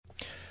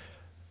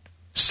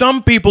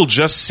Some people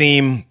just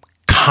seem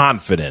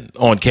confident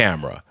on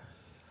camera.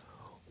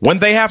 When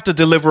they have to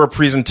deliver a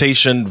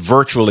presentation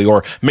virtually,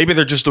 or maybe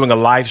they're just doing a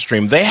live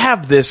stream, they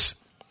have this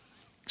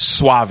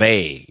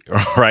suave,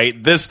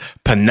 right? This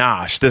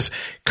panache, this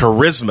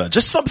charisma,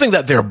 just something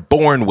that they're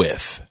born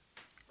with,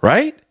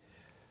 right?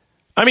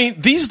 I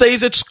mean, these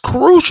days it's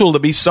crucial to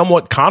be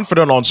somewhat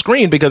confident on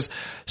screen because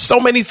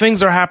so many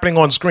things are happening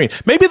on screen.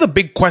 Maybe the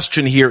big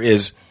question here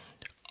is,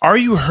 are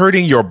you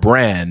hurting your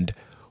brand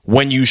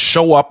when you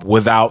show up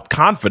without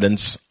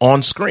confidence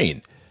on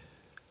screen?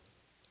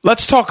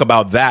 Let's talk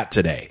about that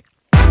today.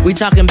 We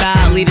talking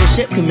about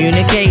leadership,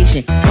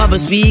 communication,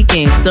 public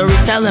speaking,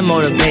 storytelling,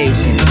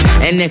 motivation.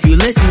 And if you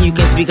listen, you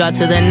can speak out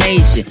to the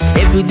nation.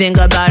 If you think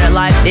about it,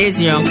 life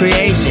is your own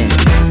creation.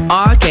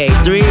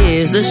 RK3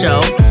 is the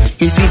show.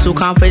 He speaks with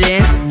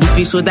confidence, he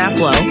speaks with that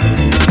flow.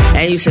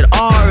 And you should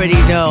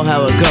already know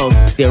how it goes.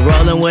 Get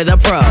rolling with a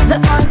pro. The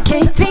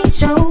RK3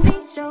 Show.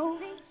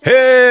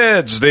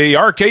 It's the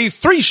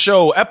RK3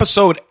 Show,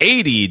 episode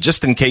 80,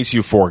 just in case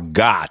you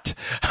forgot.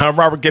 I'm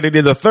Robert Kennedy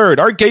III,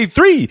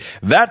 RK3.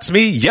 That's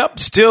me. Yep,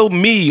 still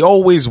me,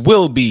 always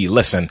will be.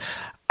 Listen,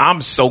 I'm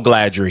so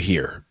glad you're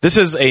here. This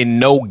is a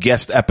no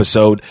guest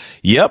episode.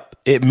 Yep,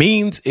 it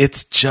means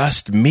it's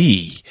just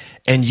me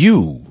and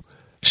you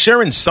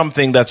sharing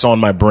something that's on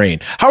my brain.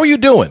 How are you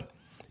doing?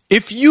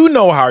 If you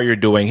know how you're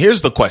doing,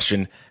 here's the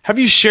question. Have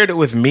you shared it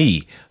with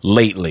me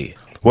lately?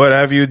 What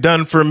have you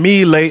done for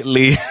me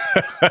lately?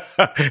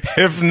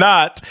 If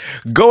not,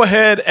 go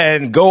ahead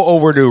and go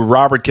over to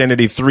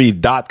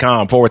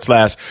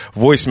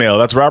robertkennedy3.com/voicemail.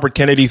 That's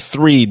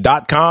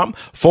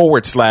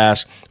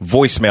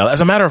robertkennedy3.com/voicemail. As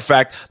a matter of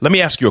fact, let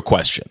me ask you a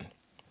question.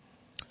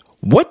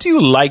 What do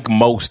you like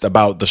most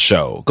about the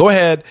show? Go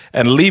ahead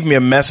and leave me a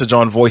message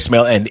on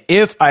voicemail. And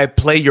if I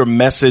play your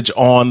message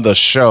on the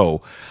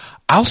show,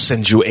 I'll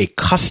send you a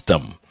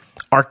custom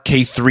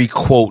RK3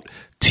 quote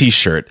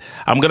t-shirt.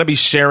 I'm going to be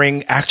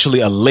sharing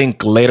actually a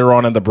link later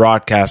on in the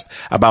broadcast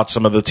about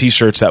some of the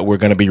t-shirts that we're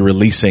going to be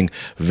releasing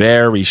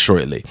very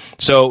shortly.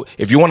 So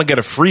if you want to get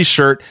a free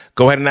shirt,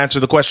 go ahead and answer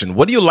the question.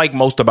 What do you like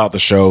most about the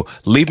show?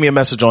 Leave me a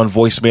message on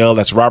voicemail.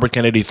 That's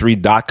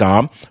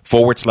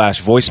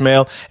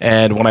robertkennedy3.com/voicemail.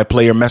 And when I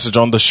play your message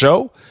on the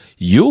show,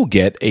 you'll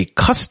get a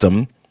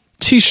custom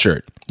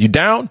t-shirt. You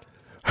down?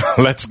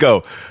 Let's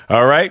go.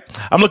 All right.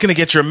 I'm looking to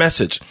get your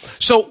message.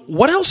 So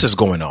what else is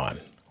going on?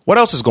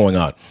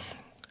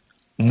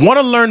 Want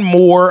to learn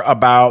more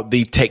about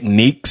the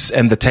techniques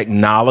and the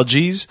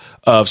technologies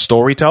of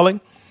storytelling?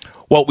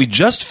 Well, we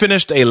just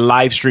finished a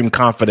live stream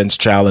confidence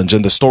challenge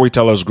in the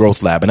Storytellers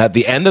Growth Lab. And at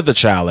the end of the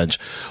challenge,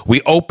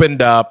 we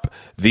opened up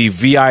the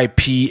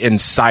VIP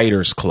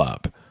Insiders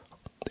Club.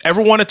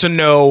 Everyone wanted to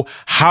know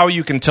how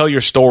you can tell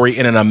your story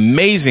in an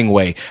amazing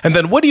way. And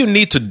then what do you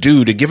need to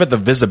do to give it the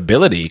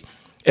visibility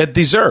it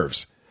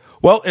deserves?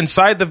 Well,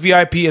 inside the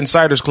VIP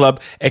Insiders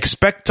Club,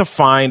 expect to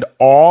find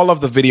all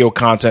of the video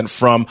content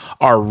from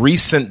our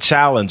recent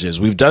challenges.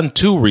 We've done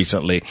 2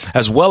 recently,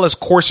 as well as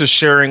courses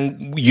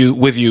sharing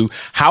with you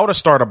how to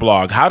start a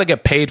blog, how to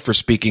get paid for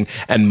speaking,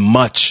 and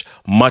much,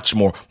 much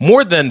more.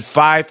 More than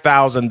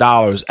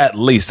 $5,000 at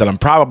least, and I'm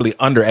probably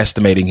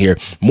underestimating here,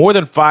 more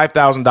than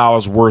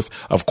 $5,000 worth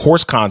of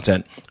course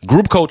content,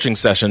 group coaching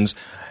sessions,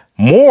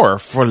 more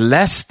for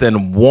less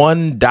than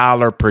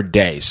 $1 per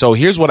day. So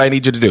here's what I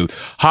need you to do.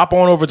 Hop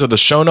on over to the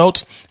show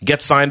notes,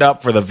 get signed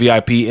up for the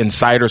VIP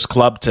Insiders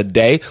Club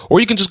today,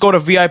 or you can just go to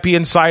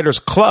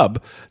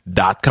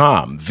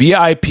VIPinsidersClub.com,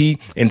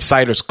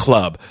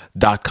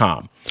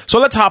 VIPinsidersClub.com. So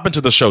let's hop into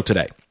the show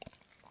today.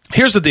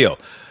 Here's the deal.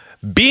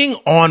 Being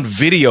on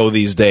video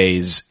these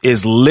days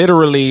is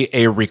literally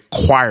a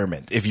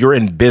requirement if you're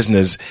in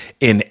business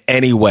in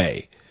any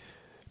way.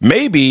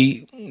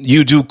 Maybe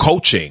you do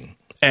coaching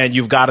and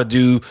you've got to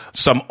do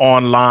some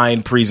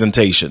online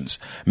presentations.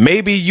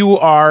 Maybe you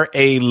are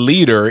a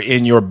leader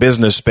in your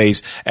business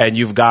space and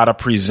you've got to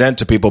present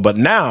to people. But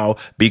now,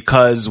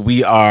 because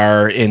we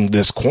are in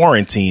this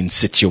quarantine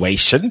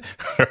situation,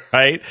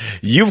 right,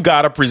 you've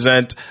got to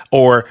present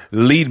or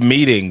lead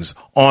meetings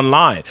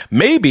online.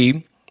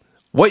 Maybe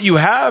what you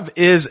have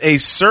is a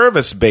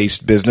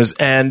service-based business,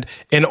 and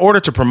in order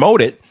to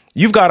promote it,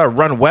 you've got to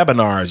run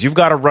webinars, you've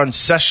got to run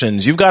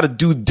sessions, you've got to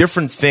do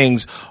different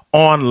things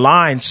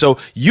online. So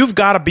you've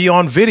got to be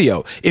on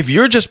video. If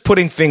you're just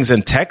putting things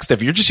in text,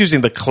 if you're just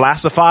using the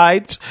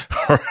classifieds,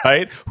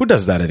 right? Who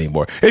does that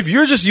anymore? If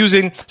you're just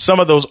using some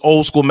of those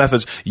old school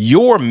methods,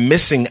 you're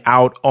missing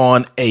out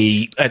on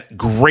a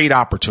great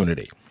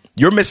opportunity.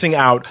 You're missing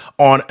out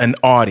on an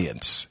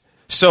audience.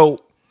 So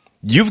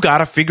you've got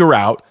to figure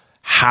out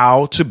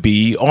how to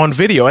be on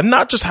video, and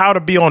not just how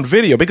to be on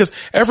video, because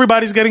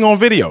everybody's getting on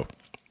video.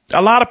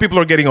 A lot of people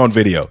are getting on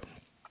video.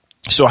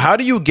 So how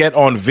do you get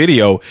on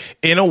video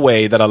in a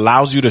way that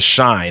allows you to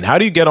shine? How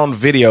do you get on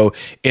video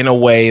in a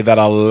way that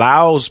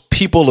allows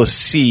people to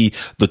see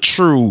the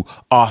true,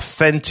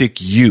 authentic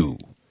you?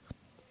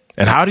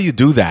 And how do you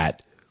do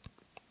that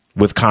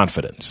with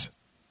confidence?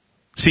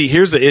 See,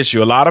 here's the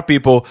issue. A lot of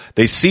people,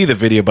 they see the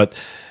video, but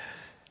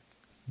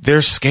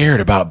they're scared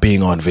about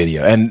being on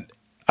video. And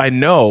I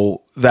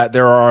know that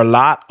there are a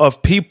lot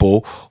of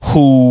people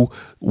who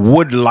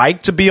would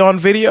like to be on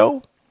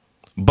video,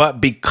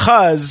 but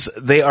because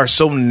they are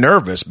so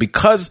nervous,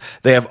 because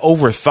they have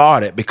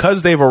overthought it,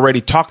 because they've already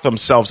talked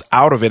themselves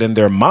out of it in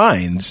their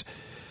minds,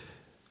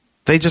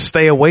 they just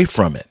stay away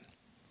from it.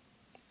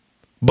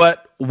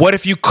 But what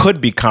if you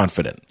could be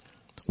confident?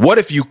 What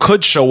if you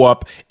could show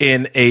up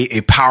in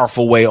a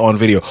powerful way on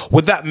video?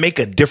 Would that make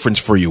a difference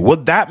for you?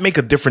 Would that make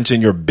a difference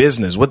in your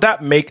business? Would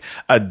that make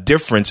a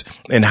difference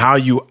in how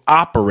you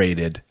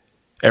operated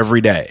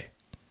every day?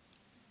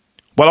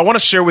 Well, I want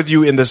to share with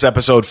you in this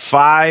episode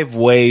 5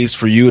 ways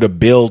for you to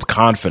build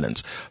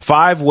confidence,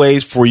 5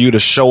 ways for you to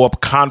show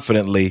up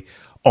confidently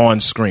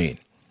on screen.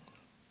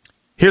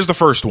 Here's the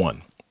first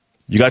one.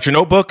 You got your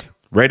notebook?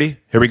 Ready?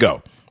 Here we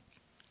go.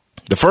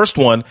 The first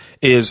one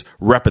is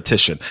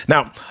repetition.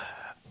 Now,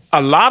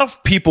 a lot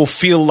of people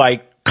feel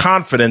like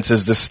confidence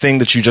is this thing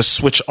that you just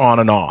switch on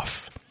and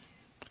off.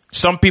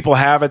 Some people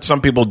have it, some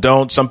people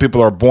don't. Some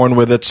people are born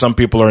with it, some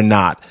people are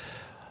not.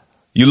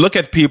 You look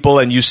at people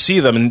and you see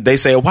them and they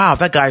say, wow,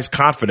 that guy's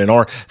confident,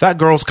 or that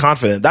girl's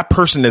confident. That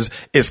person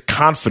is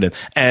confident.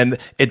 And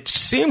it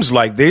seems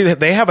like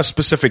they have a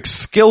specific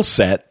skill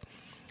set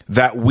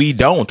that we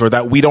don't, or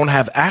that we don't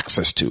have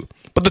access to.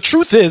 But the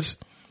truth is,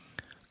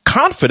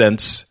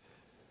 confidence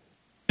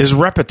is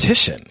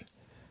repetition.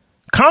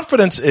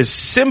 Confidence is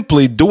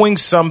simply doing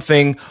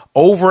something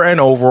over and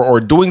over,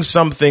 or doing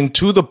something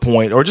to the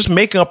point, or just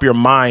making up your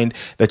mind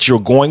that you're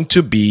going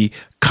to be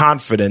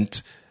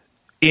confident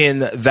in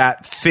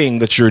that thing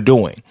that you're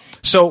doing.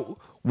 So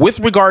with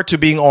regard to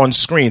being on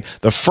screen,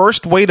 the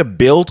first way to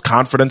build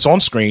confidence on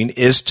screen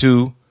is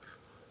to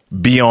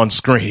be on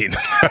screen,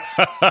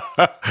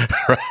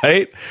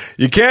 right?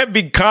 You can't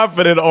be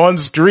confident on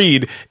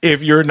screen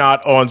if you're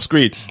not on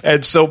screen.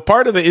 And so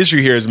part of the issue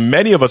here is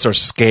many of us are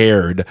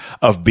scared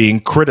of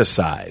being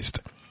criticized.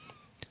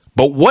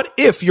 But what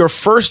if your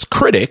first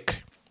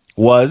critic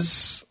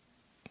was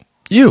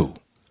you?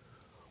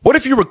 What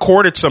if you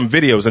recorded some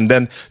videos and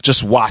then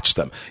just watched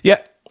them? Yeah,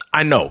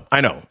 I know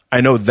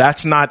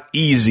that's not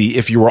easy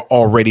if you were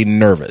already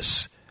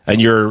nervous and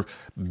you're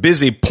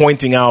busy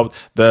pointing out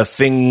the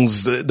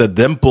things, the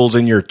dimples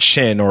in your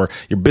chin, or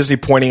you're busy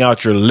pointing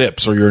out your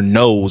lips or your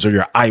nose or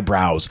your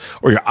eyebrows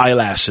or your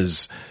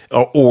eyelashes,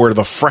 or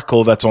the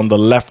freckle that's on the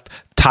left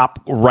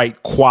top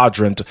right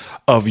quadrant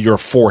of your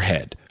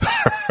forehead.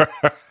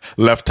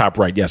 Left, top,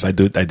 right. Yes, I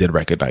did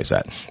recognize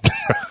that.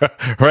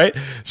 Right?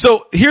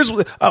 So here's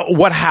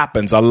what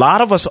happens. A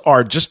lot of us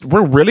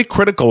we're really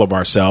critical of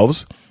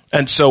ourselves.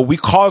 And so we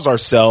cause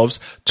ourselves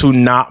to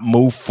not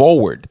move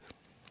forward.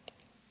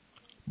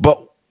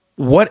 But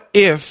what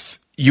if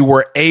you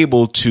were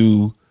able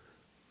to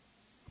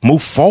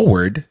move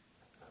forward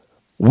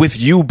with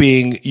you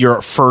being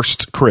your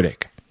first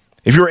critic?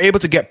 If you were able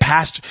to get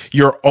past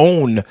your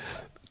own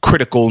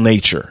critical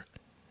nature.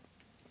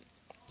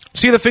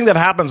 See, the thing that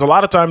happens a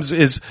lot of times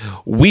is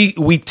we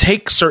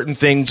take certain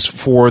things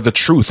for the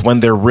truth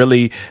when they're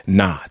really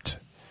not.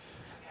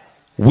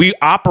 We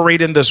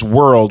operate in this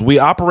world. We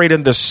operate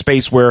in this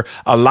space where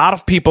a lot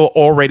of people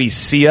already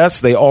see us.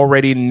 They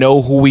already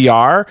know who we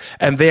are,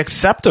 and they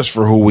accept us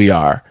for who we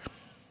are.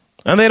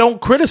 And they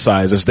don't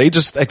criticize us. They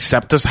just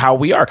accept us how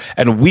we are.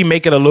 And we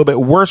make it a little bit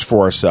worse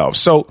for ourselves.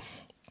 So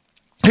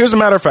here's a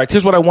matter of fact.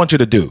 Here's what I want you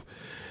to do.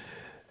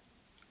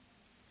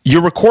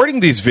 You're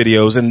recording these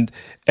videos and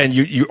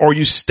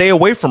you stay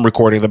away from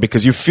recording them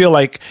because you feel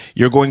like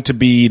you're going to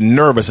be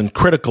nervous and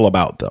critical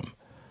about them,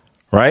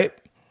 right?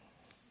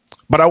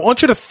 But I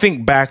want you to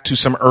think back to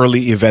some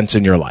early events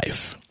in your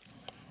life.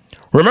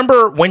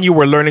 Remember when you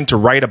were learning to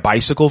ride a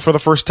bicycle for the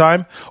first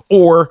time,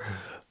 or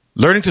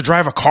learning to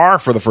drive a car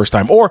for the first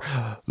time, or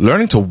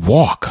learning to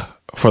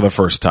walk for the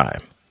first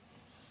time,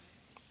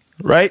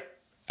 right?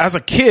 As a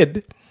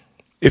kid,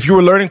 if you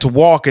were learning to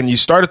walk and you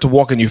started to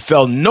walk and you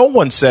fell, no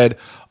one said,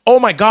 oh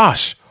my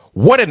gosh,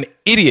 what an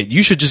idiot.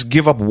 You should just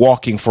give up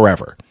walking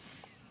forever.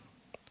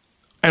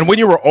 And when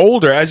you were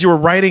older, as you were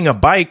riding a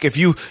bike, if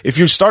you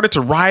started to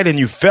ride and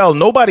you fell,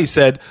 nobody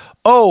said,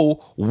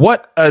 oh,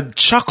 what a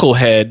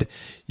chucklehead.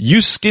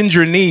 You skinned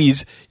your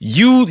knees.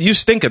 You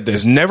stink at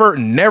this.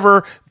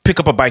 Never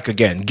pick up a bike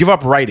again. Give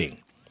up riding.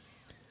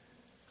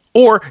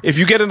 Or if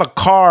you get in a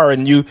car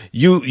and you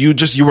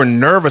were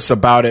nervous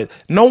about it,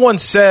 no one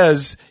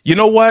says, you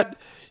know what?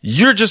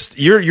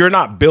 You're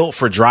not built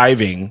for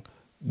driving.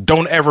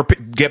 Don't ever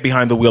get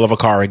behind the wheel of a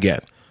car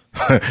again.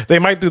 They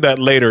might do that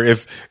later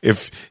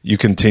if you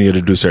continue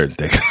to do certain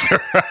things,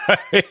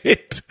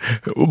 right?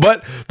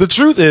 But the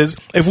truth is,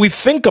 if we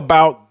think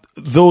about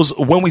those,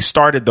 when we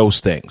started those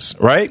things,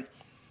 right?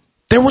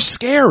 They were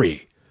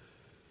scary.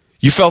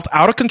 You felt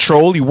out of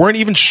control. You weren't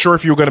even sure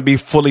if you were going to be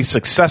fully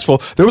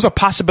successful. There was a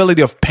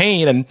possibility of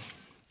pain and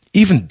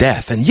even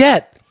death. And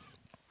yet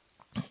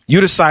you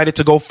decided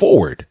to go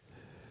forward.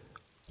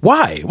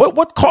 Why?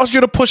 What caused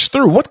you to push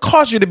through? What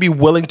caused you to be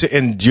willing to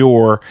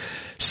endure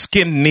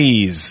skinned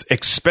knees,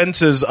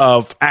 expenses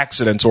of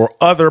accidents, or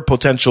other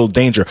potential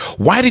danger?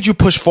 Why did you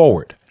push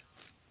forward?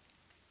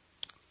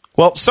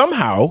 Well,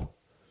 somehow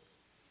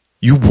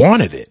you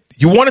wanted it.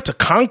 You wanted to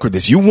conquer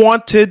this. You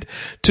wanted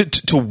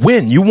to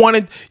win. You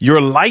wanted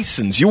your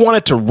license. You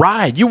wanted to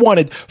ride. You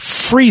wanted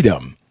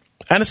freedom.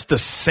 And it's the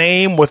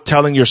same with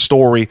telling your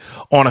story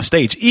on a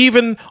stage,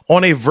 even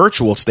on a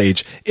virtual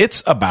stage.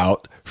 It's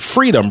about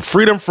freedom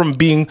from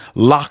being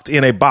locked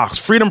in a box,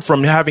 freedom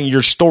from having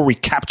your story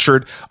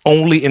captured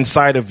only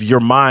inside of your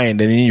mind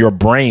and in your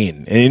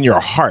brain and in your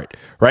heart,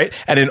 right?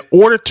 And in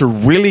order to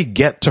really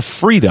get to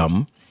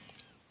freedom,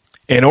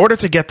 in order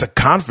to get to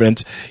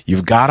confidence,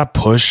 you've got to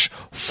push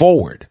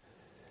forward.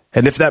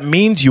 And if that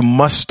means you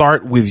must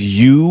start with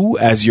you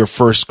as your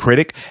first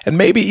critic and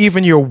maybe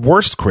even your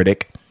worst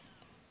critic,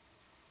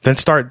 then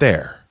start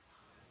there.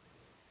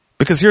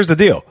 Because here's the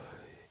deal.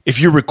 If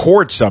you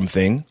record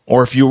something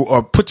or if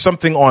you put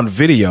something on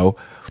video,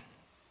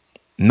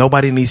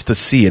 nobody needs to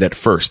see it at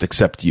first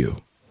except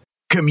you.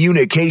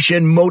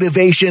 Communication,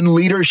 motivation,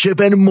 leadership,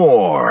 and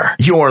more.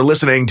 You're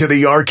listening to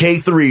the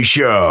RK3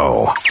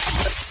 Show.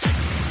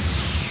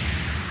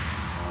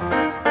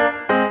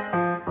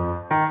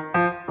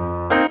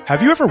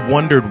 Have you ever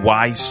wondered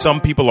why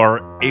some people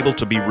are able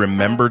to be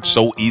remembered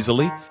so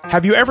easily?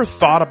 Have you ever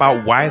thought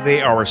about why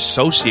they are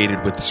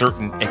associated with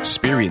certain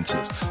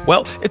experiences?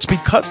 Well, it's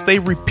because they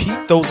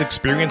repeat those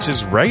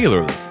experiences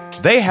regularly.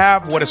 They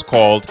have what is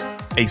called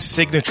a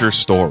signature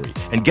story.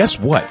 And guess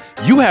what?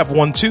 You have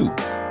one too.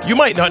 You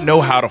might not know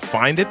how to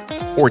find it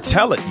or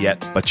tell it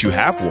yet, but you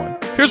have one.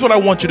 Here's what I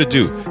want you to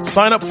do.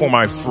 Sign up for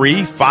my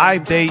free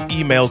 5-day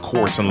email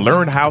course and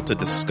learn how to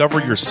discover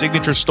your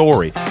signature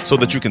story so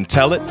that you can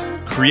tell it,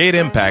 create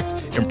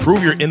impact,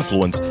 improve your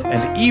influence,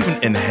 and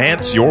even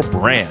enhance your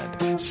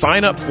brand.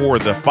 Sign up for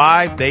the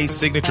 5-day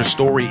signature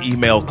story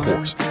email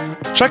course.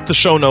 Check the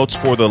show notes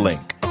for the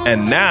link.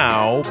 And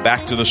now,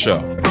 back to the show.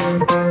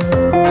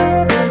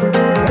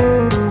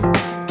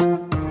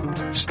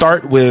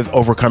 Start with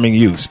overcoming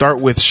you.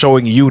 Start with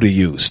showing you to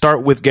you.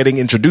 Start with getting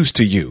introduced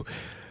to you.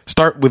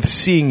 Start with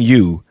seeing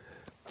you.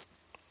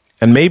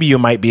 And maybe you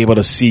might be able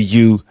to see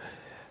you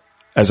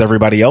as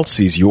everybody else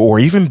sees you, or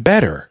even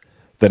better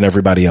than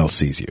everybody else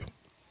sees you.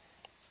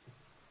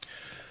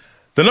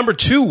 The number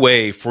 2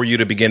 way for you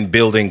to begin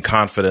building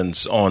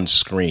confidence on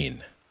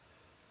screen: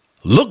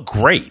 look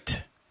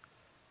great.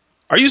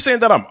 Are you saying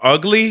that I'm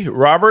ugly,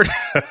 Robert?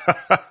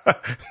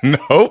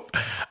 Nope,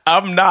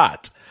 I'm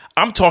not.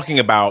 I'm talking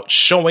about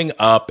showing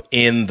up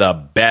in the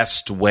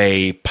best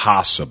way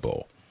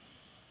possible.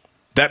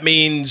 That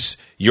means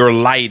your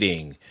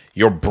lighting,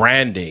 your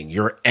branding,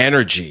 your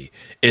energy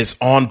is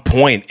on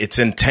point. It's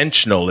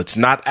intentional. It's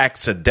not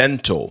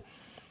accidental.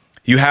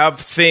 You have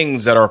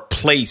things that are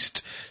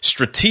placed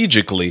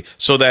strategically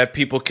so that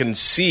people can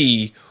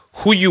see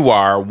who you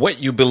are, what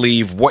you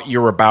believe, what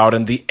you're about,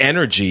 and the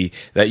energy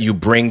that you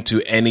bring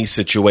to any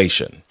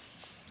situation.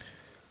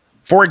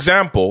 For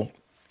example,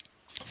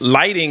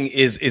 lighting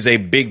is a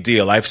big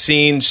deal. I've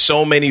seen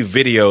so many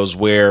videos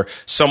where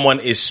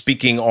someone is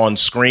speaking on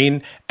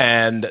screen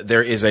and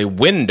there is a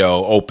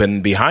window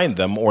open behind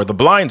them, or the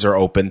blinds are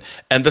open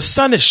and the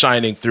sun is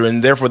shining through,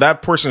 and therefore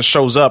that person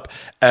shows up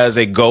as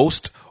a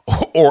ghost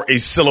or a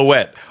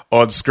silhouette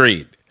on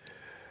screen.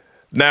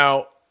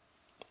 Now,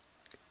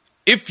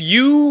 if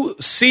you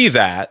see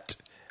that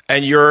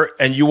and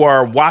you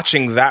are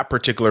watching that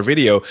particular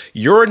video,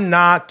 you're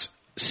not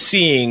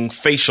seeing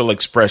facial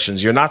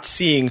expressions. You're not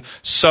seeing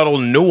subtle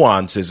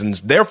nuances, and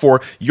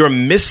therefore you're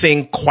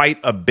missing quite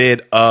a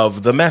bit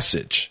of the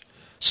message.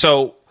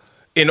 So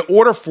in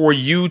order for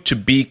you to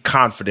be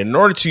confident, in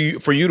order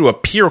for you to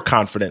appear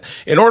confident,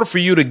 in order for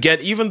you to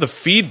get even the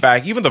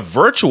feedback, even the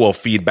virtual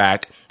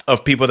feedback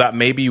of people that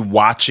may be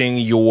watching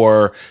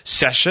your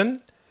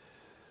session,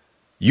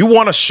 you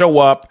want to show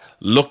up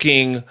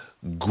looking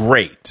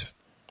great.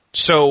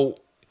 So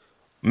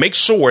make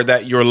sure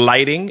that your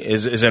lighting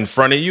is in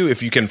front of you.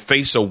 If you can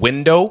face a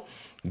window,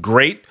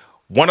 great.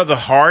 One of the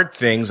hard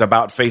things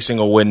about facing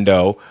a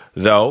window,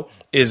 though,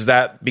 is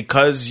that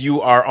because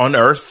you are on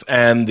Earth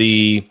and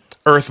the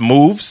Earth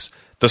moves,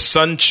 the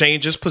sun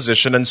changes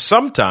position, and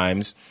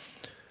sometimes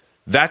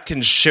that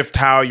can shift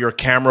how your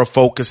camera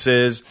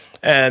focuses,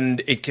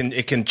 and it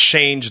can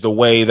change the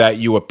way that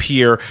you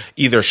appear,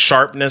 either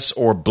sharpness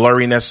or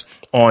blurriness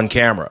on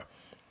camera.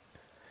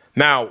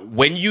 Now,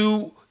 when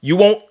you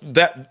won't,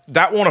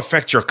 that won't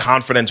affect your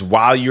confidence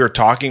while you're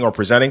talking or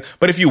presenting.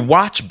 But if you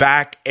watch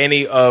back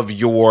any of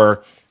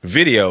your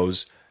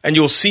videos, and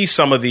you'll see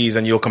some of these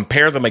and you'll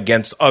compare them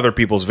against other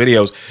people's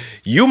videos,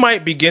 you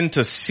might begin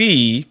to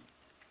see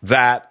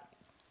that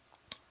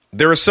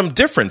there is some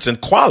difference in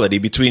quality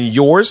between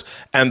yours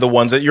and the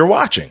ones that you're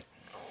watching.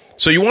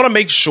 So you want to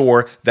make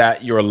sure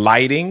that your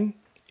lighting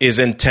is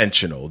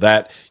intentional,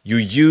 that you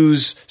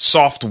use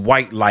soft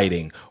white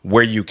lighting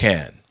where you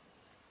can.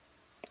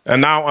 And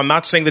now, I'm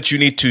not saying that you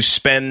need to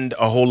spend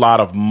a whole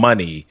lot of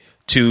money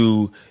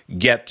to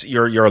get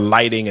your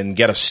lighting and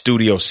get a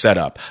studio set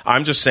up.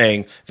 I'm just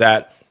saying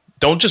that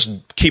don't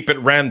just keep it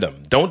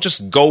random. Don't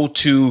just go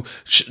to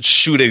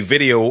shoot a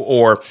video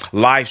or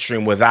live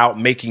stream without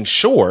making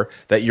sure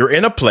that you're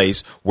in a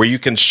place where you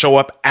can show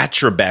up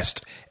at your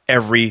best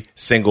every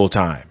single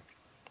time.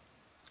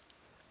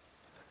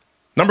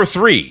 Number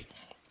 3,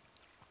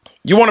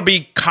 You want to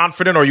be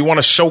confident, or you want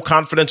to show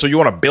confidence, or you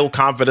want to build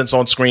confidence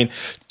on screen?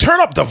 Turn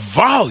up the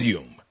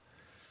volume.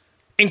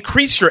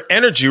 Increase your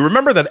energy.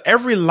 Remember that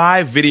every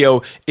live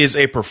video is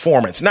a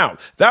performance. Now,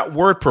 that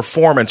word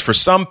performance, for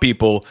some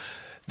people,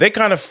 they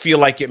kind of feel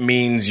like it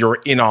means you're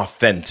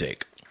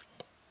inauthentic.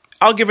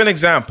 I'll give an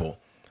example.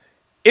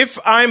 If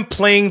I'm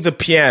playing the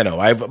piano,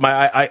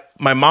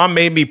 my mom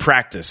made me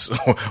practice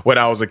when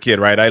I was a kid,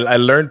 right? I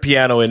learned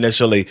piano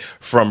initially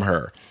from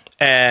her.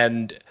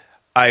 And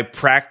I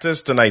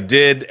practiced and I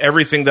did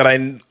everything that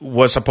I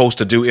was supposed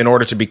to do in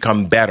order to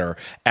become better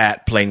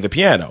at playing the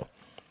piano.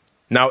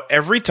 Now,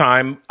 every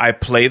time I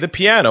play the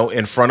piano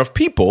in front of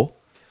people,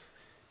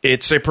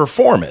 it's a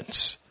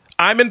performance.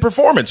 I'm in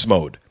performance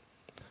mode.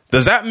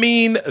 Does that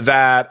mean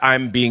that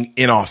I'm being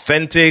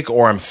inauthentic,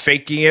 or I'm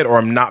faking it, or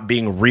I'm not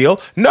being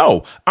real?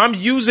 No, I'm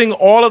using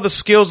all of the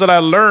skills that I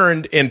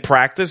learned in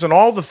practice and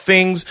all the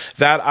things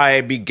that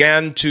I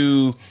began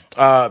to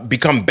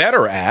become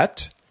better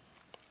at.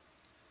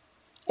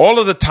 All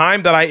of the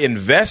time that I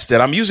invested,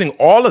 I'm using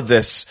all of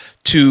this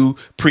to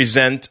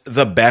present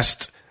the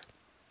best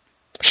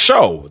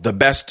show, the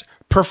best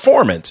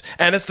performance.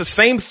 And it's the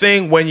same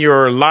thing when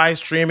you're live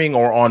streaming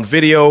or on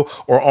video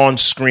or on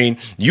screen.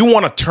 You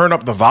want to turn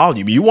up the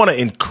volume. You want to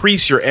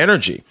increase your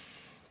energy.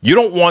 You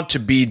don't want to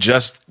be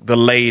just the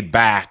laid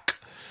back,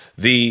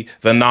 the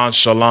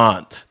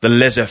nonchalant, the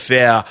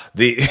laissez-faire,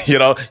 you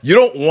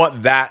don't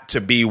want that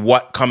to be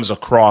what comes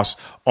across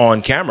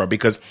on camera,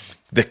 because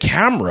the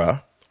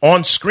camera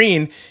on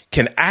screen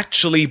can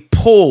actually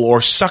pull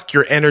or suck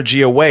your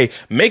energy away,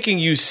 making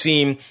you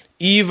seem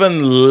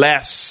even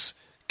less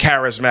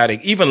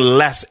charismatic, even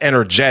less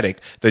energetic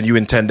than you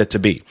intended to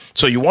be.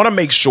 So you want to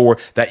make sure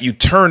that you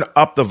turn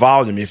up the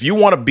volume. If you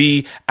want to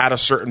be at a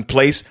certain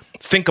place,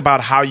 think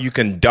about how you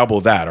can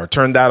double that, or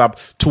turn that up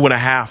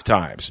 2.5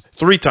 times,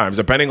 3 times,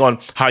 depending on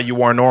how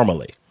you are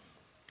normally.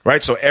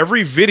 Right? So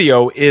every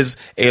video is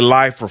a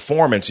live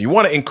performance. You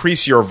want to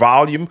increase your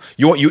volume.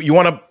 You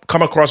want to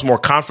come across more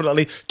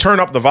confidently. Turn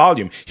up the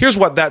volume. Here's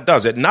what that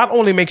does. It not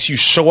only makes you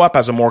show up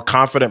as a more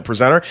confident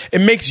presenter, it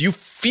makes you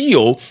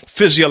feel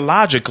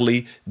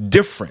physiologically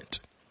different.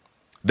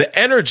 The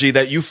energy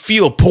that you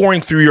feel pouring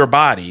through your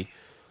body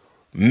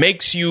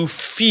makes you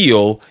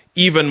feel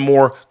even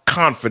more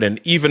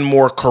confident, even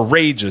more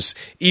courageous,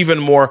 even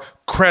more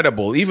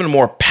credible, even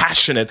more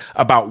passionate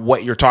about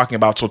what you're talking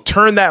about. So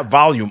turn that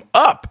volume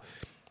up,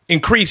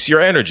 increase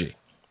your energy.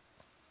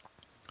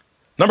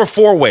 Number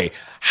 4 way,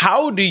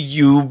 how do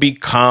you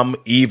become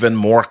even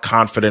more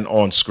confident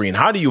on screen?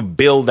 How do you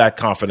build that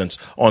confidence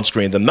on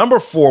screen? The number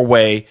 4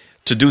 way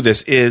to do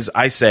this is,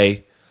 I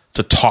say,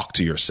 to talk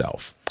to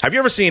yourself. Have you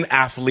ever seen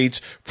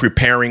athletes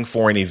preparing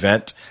for an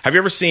event? Have you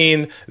ever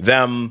seen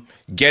them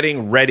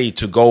getting ready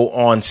to go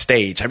on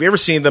stage? Have you ever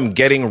seen them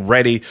getting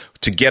ready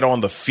to get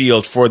on the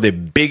field for the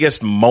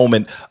biggest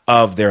moment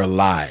of their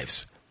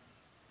lives?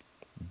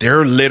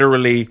 They're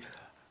literally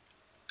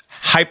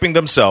hyping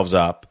themselves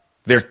up.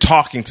 They're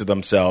talking to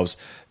themselves.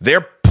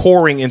 They're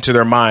pouring into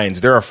their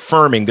minds. They're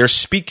affirming. They're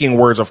speaking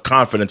words of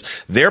confidence.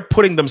 They're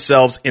putting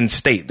themselves in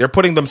state. They're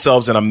putting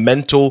themselves in a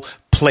mental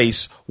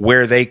place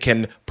where they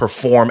can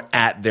perform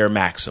at their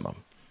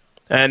maximum.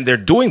 And they're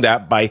doing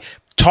that by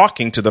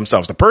talking to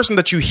themselves. The person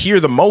that you hear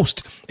the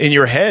most in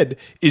your head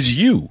is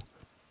you.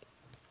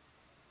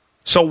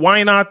 So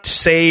why not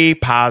say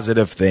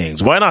positive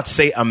things? Why not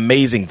say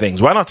amazing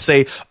things? Why not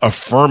say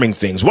affirming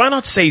things? Why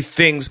not say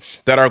things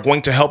that are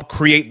going to help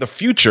create the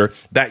future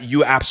that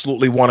you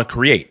absolutely want to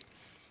create?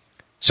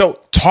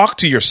 So talk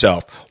to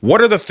yourself.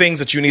 What are the things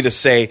that you need to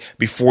say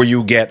before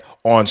you get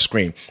on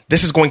screen?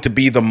 This is going to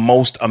be the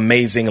most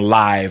amazing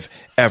live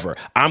ever.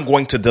 I'm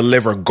going to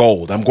deliver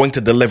gold. I'm going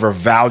to deliver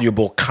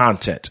valuable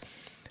content.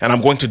 And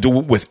I'm going to do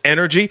it with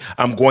energy.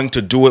 I'm going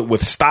to do it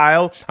with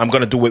style. I'm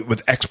going to do it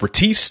with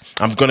expertise.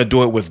 I'm going to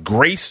do it with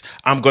grace.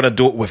 I'm going to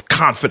do it with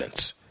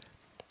confidence.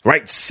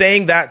 Right?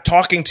 Saying that,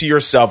 talking to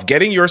yourself,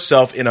 getting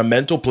yourself in a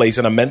mental place,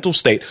 in a mental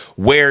state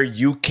where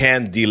you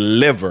can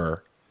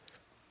deliver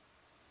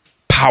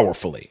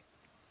powerfully.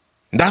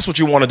 And that's what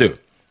you want to do.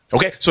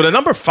 Okay, so the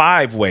number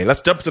 5 way,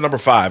 let's jump to number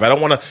 5. I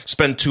don't want to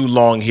spend too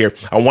long here.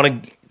 I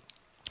want to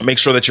make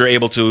sure that you're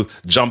able to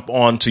jump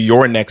on to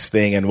your next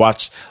thing and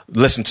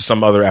listen to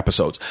some other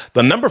episodes.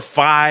 The number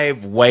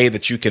 5 way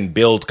that you can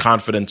build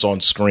confidence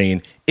on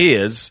screen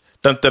is,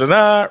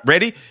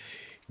 ready?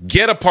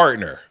 Get a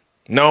partner.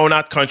 No,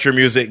 not country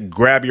music.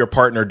 Grab your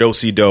partner,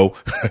 do-si-do.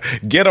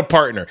 Get a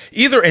partner,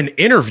 either an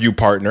interview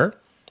partner,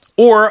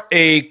 or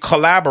a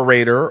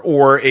collaborator,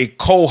 or a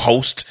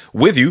co-host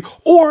with you,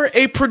 or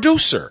a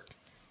producer.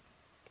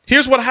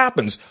 Here's what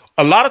happens.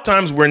 A lot of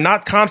times we're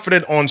not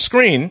confident on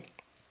screen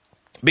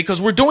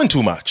because we're doing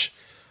too much.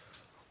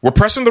 We're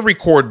pressing the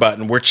record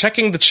button. We're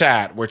checking the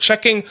chat. We're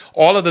checking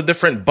all of the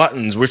different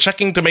buttons. We're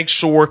checking to make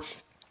sure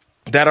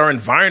that our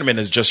environment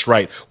is just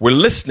right. We're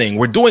listening.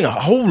 We're doing a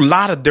whole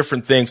lot of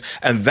different things,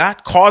 and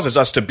that causes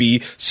us to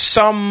be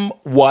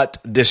somewhat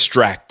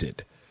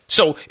distracted.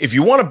 So if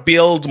you want to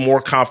build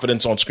more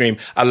confidence on screen,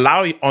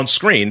 allow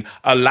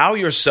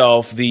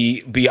yourself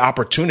the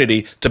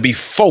opportunity to be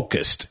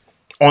focused.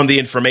 on the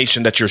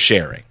information that you're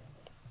sharing,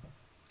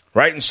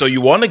 right? And so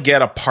you want to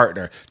get a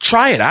partner.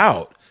 Try it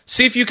out.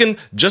 See if you can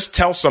just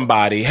tell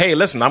somebody, hey,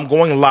 listen, I'm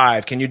going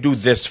live. Can you do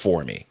this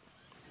for me?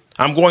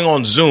 I'm going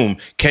on Zoom.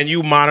 Can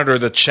you monitor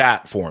the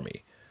chat for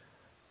me?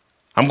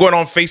 I'm going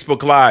on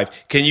Facebook Live.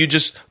 Can you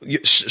just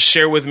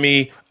share with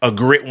me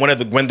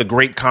when the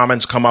great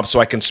comments come up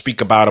so I can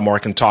speak about them or I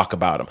can talk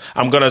about them?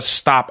 I'm going to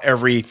stop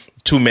every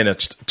 2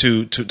 minutes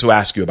to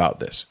ask you about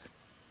this.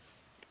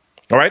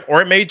 All right.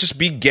 Or it may just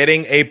be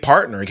getting a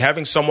partner,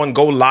 having someone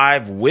go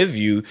live with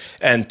you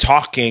and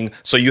talking.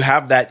 So you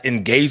have that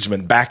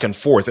engagement back and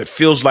forth. It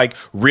feels like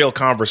real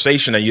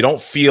conversation and you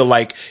don't feel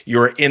like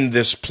you're in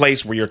this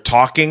place where you're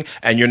talking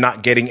and you're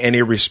not getting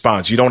any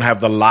response. You don't have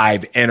the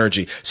live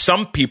energy.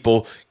 Some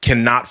people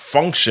cannot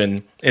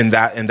function in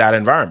that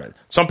environment.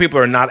 Some people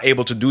are not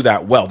able to do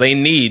that well. They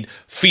need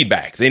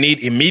feedback. They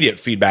need immediate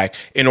feedback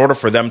in order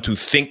for them to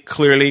think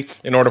clearly,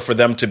 in order for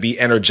them to be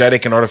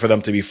energetic, in order for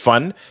them to be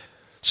fun.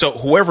 So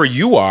whoever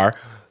you are,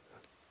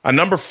 a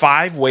number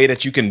 5 way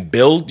that you can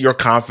build your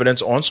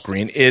confidence on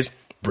screen is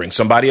bring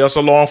somebody else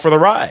along for the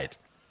ride.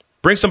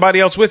 Bring somebody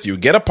else with you.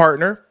 Get a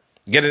partner,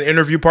 get an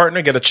interview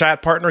partner, get a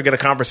chat partner, get a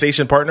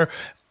conversation partner,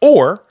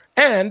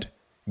 and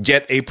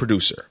get a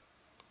producer.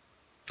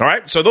 All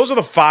right. So those are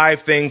the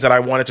 5 things that I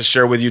wanted to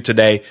share with you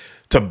today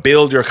to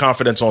build your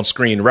confidence on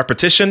screen.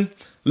 Repetition,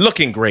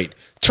 looking great,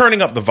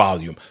 turning up the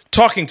volume,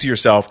 talking to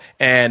yourself,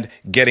 and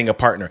getting a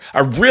partner.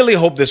 I really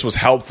hope this was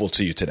helpful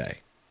to you today.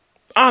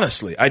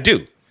 Honestly, I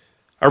do.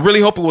 I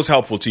really hope it was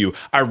helpful to you.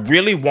 I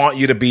really want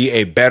you to be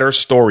a better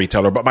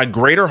storyteller. But my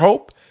greater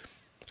hope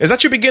is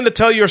that you begin to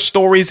tell your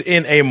stories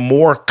in a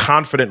more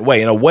confident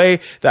way, in a way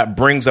that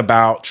brings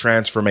about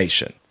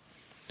transformation.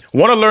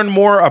 Want to learn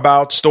more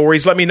about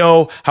stories? Let me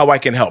know how I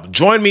can help.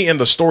 Join me in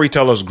the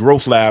Storytellers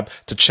Growth Lab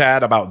to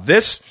chat about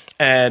this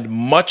and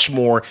much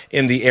more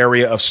in the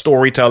area of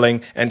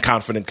storytelling and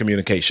confident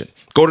communication.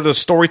 Go to the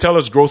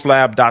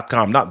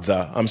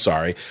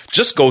storytellersgrowthlab.com.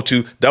 Just go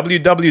to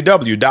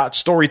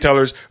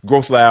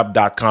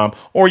www.storytellersgrowthlab.com,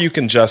 or you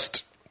can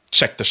just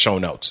check the show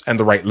notes and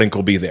the right link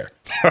will be there.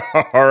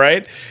 All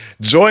right.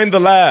 Join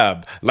the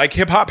lab. Like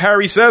Hip Hop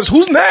Harry says,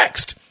 who's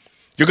next?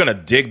 You're going to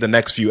dig the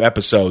next few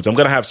episodes. I'm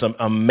going to have some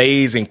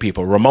amazing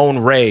people. Ramon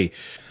Ray,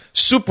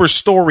 super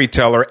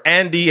storyteller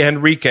Andy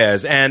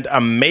Henriquez, and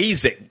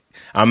amazing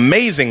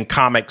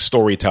comic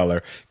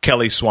storyteller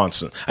Kelly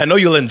Swanson. I know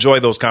you'll enjoy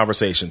those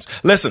conversations.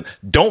 Listen,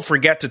 don't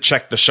forget to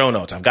check the show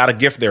notes. I've got a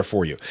gift there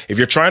for you. If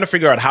you're trying to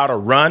figure out how to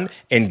run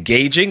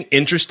engaging,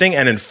 interesting,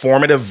 and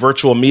informative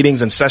virtual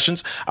meetings and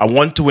sessions, I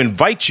want to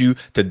invite you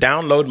to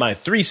download my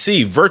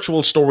 3C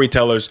Virtual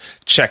Storytellers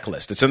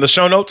Checklist. It's in the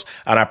show notes,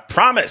 and I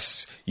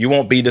promise you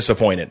won't be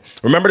disappointed.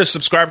 Remember to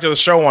subscribe to the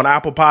show on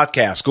Apple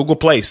Podcasts, Google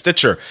Play,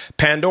 Stitcher,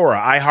 Pandora,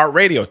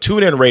 iHeartRadio,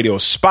 TuneIn Radio,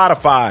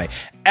 Spotify,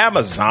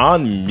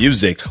 Amazon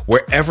Music,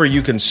 wherever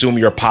you consume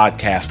your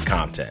podcast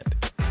content.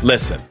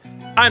 Listen,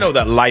 I know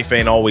that life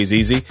ain't always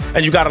easy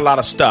and you got a lot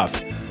of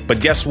stuff, but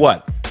guess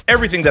what?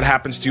 Everything that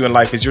happens to you in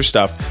life is your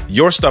stuff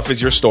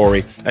is your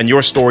story, and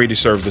your story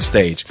deserves a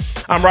stage.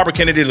 I'm Robert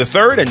Kennedy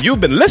III, and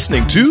you've been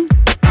listening to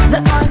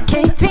The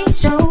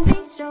RK3 Show.